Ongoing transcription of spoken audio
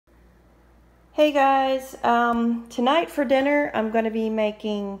Hey guys, tonight for dinner I'm going to be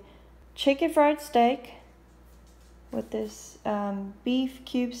making chicken fried steak with this beef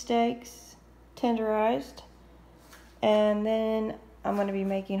cube steaks tenderized, and then I'm going to be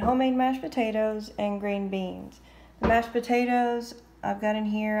making homemade mashed potatoes and green beans. The mashed potatoes I've got in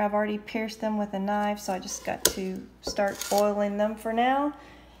here, I've already pierced them with a knife, so I just got to start boiling them for now.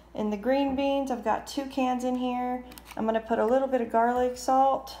 And the green beans, I've got 2 cans in here. I'm going to put a little bit of garlic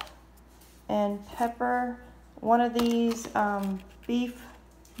salt and pepper. One of these beef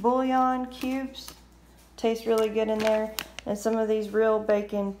bouillon cubes tastes really good in there, and some of these real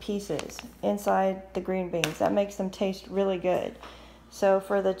bacon pieces inside the green beans. That makes them taste really good. So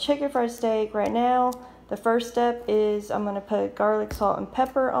for the chicken fried steak right now, the first step is I'm going to put garlic, salt, and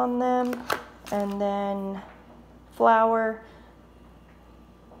pepper on them, and then flour,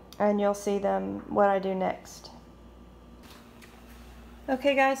 and you'll see what I do next.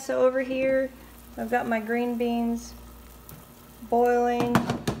 Okay guys, so over here I've got my green beans boiling.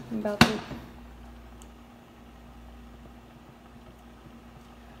 I'm about to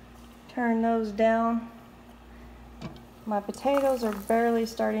turn those down. My potatoes are barely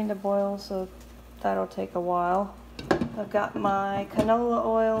starting to boil, so that'll take a while. I've got my canola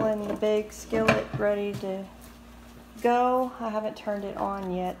oil in the big skillet ready to go. I haven't turned it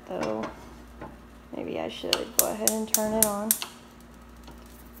on yet though. Maybe I should go ahead and turn it on.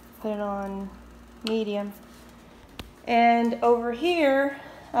 Put it on medium. And over here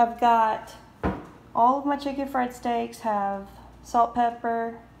I've got all of my chicken fried steaks have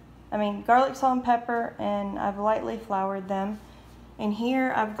garlic, salt, and pepper, and I've lightly floured them. And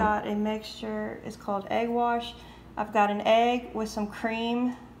here I've got a mixture, it's called egg wash. I've got an egg with some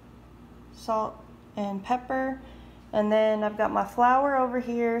cream, salt, and pepper. And then I've got my flour over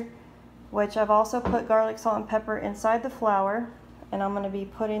here, which I've also put garlic, salt, and pepper inside the flour. And I'm going to be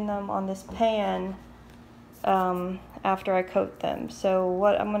putting them on this pan after I coat them. So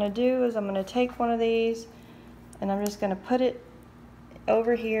what I'm going to do is I'm going to take one of these and I'm just going to put it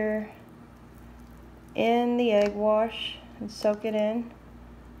over here in the egg wash and soak it in.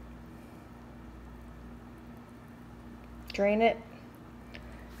 Drain it.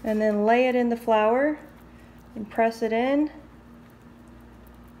 And then lay it in the flour and press it in.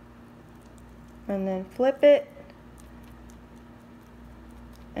 And then flip it.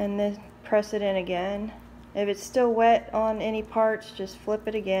 And then press it in again. If it's still wet on any parts, just flip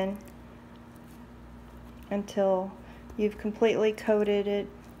it again until you've completely coated it.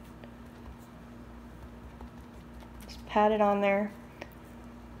 Just pat it on there,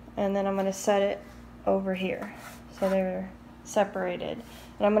 and then I'm going to set it over here so they're separated.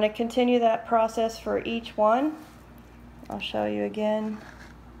 And I'm going to continue that process for each one. I'll show you again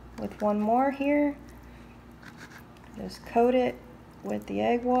with one more here. Just coat it with the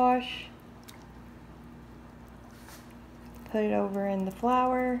egg wash, put it over in the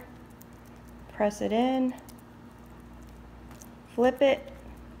flour, press it in, flip it,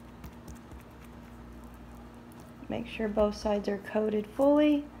 make sure both sides are coated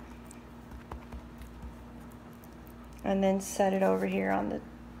fully, and then set it over here on the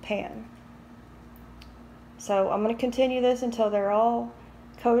pan. So I'm going to continue this until they're all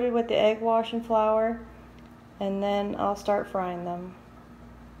coated with the egg wash and flour, and then I'll start frying them.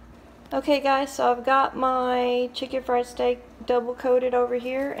 Okay guys, so I've got my chicken fried steak double coated over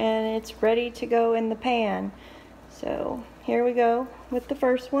here, and it's ready to go in the pan. So here we go with the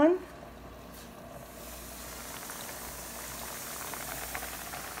first one.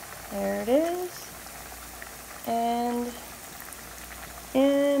 There it is. And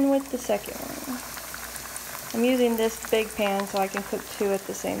in with the second one. I'm using this big pan so I can cook 2 at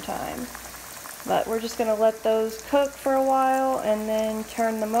the same time. But we're just going to let those cook for a while and then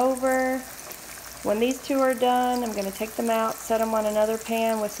turn them over. When these 2 are done, I'm going to take them out, set them on another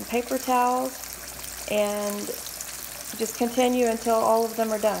pan with some paper towels, and just continue until all of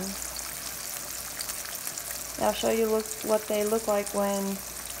them are done. I'll show you what they look like when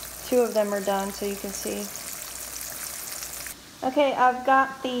 2 of them are done so you can see. Okay, I've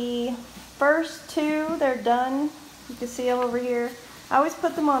got the first 2, they're done. You can see over here. I always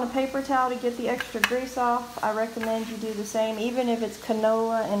put them on a paper towel to get the extra grease off. I recommend you do the same, even if it's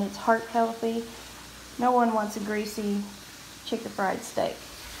canola and it's heart healthy. No one wants a greasy chicken fried steak.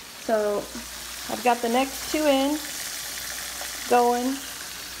 So I've got the next 2 in, going.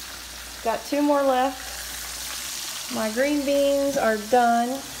 Got 2 more left. My green beans are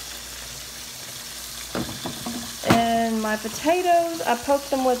done. And my potatoes, I poked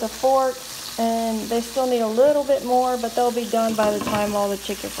them with a fork, and they still need a little bit more, but they'll be done by the time all the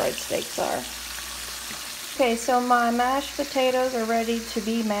chicken fried steaks are. Okay, so my mashed potatoes are ready to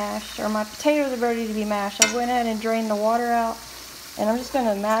be mashed, or my potatoes are ready to be mashed. I went ahead and drained the water out, and I'm just going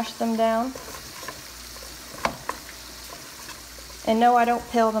to mash them down. And no, I don't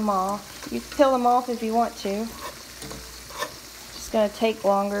peel them off. You can peel them off if you want to. It's going to take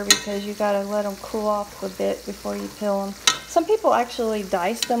longer because you got to let them cool off a bit before you peel them. Some people actually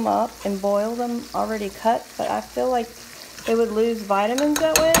dice them up and boil them already cut, but I feel like they would lose vitamins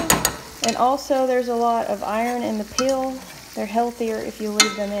that way. And also there's a lot of iron in the peel. They're healthier if you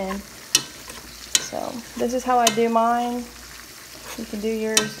leave them in. So this is how I do mine. You can do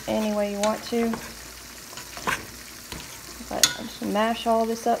yours any way you want to. But I'm just gonna mash all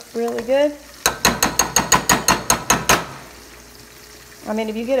this up really good. I mean,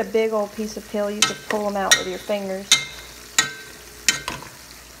 if you get a big old piece of peel, you could pull them out with your fingers.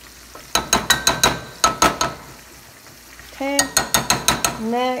 Okay,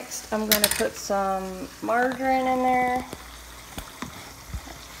 next I'm going to put some margarine in there,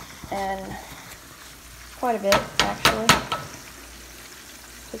 and quite a bit actually.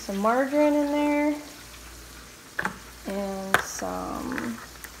 Put some margarine in there, and some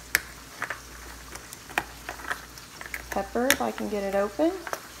pepper if I can get it open.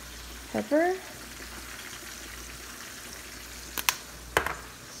 Pepper.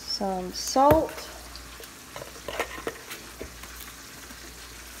 Some salt.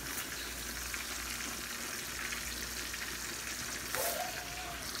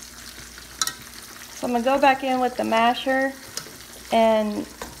 So I'm going to go back in with the masher and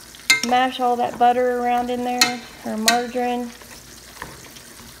mash all that butter around in there, or margarine.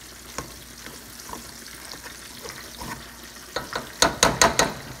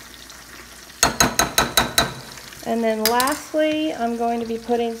 And then lastly, I'm going to be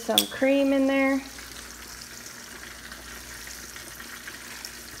putting some cream in there.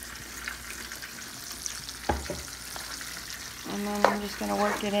 And then I'm just going to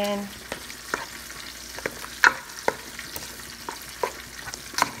work it in.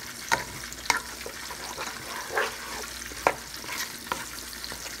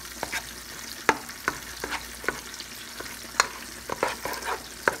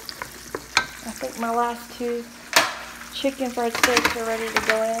 I think my last two chicken fried steaks are ready to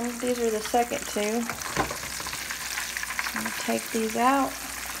go in. These are the second two. I'm going to take these out.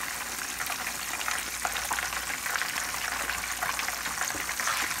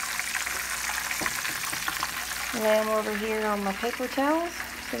 Lay them over here on my paper towels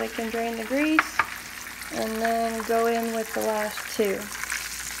so they can drain the grease. And then go in with the last two.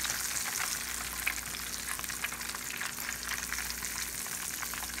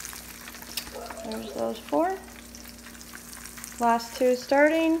 There's those four. Last two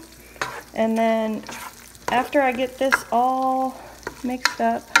starting. And then after I get this all mixed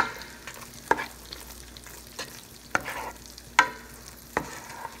up,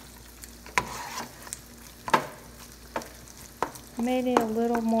 I may need a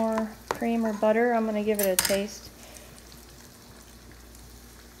little more cream or butter. I'm going to give it a taste.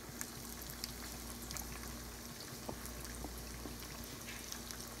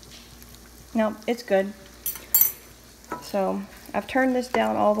 No, it's good. So I've turned this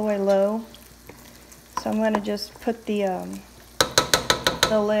down all the way low. So I'm going to just put the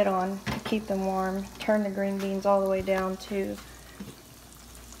lid on to keep them warm. Turn the green beans all the way down too.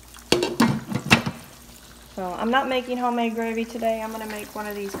 So I'm not making homemade gravy today. I'm going to make one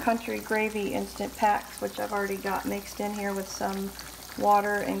of these country gravy instant packs, which I've already got mixed in here with some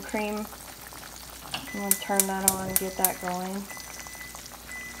water and cream. I'm going to turn that on and get that going.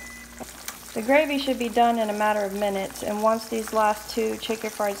 The gravy should be done in a matter of minutes, and once these last two chicken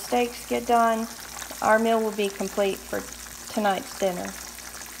fried steaks get done, our meal will be complete for tonight's dinner.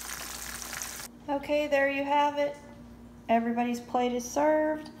 Okay, there you have it. Everybody's plate is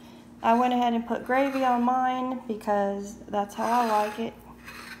served. I went ahead and put gravy on mine because that's how I like it.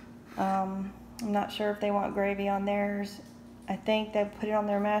 I'm not sure if they want gravy on theirs. I think they put it on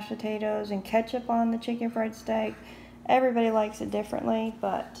their mashed potatoes and ketchup on the chicken fried steak. Everybody likes it differently,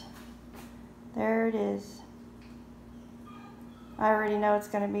 but there it is. I already know it's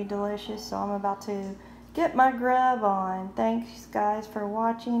going to be delicious, so I'm about to get my grub on. Thanks guys for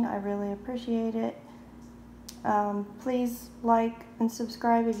watching. I really appreciate it. Please like and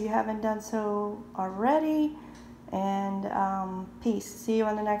subscribe if you haven't done so already. And peace. See you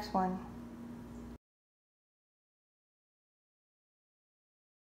on the next one.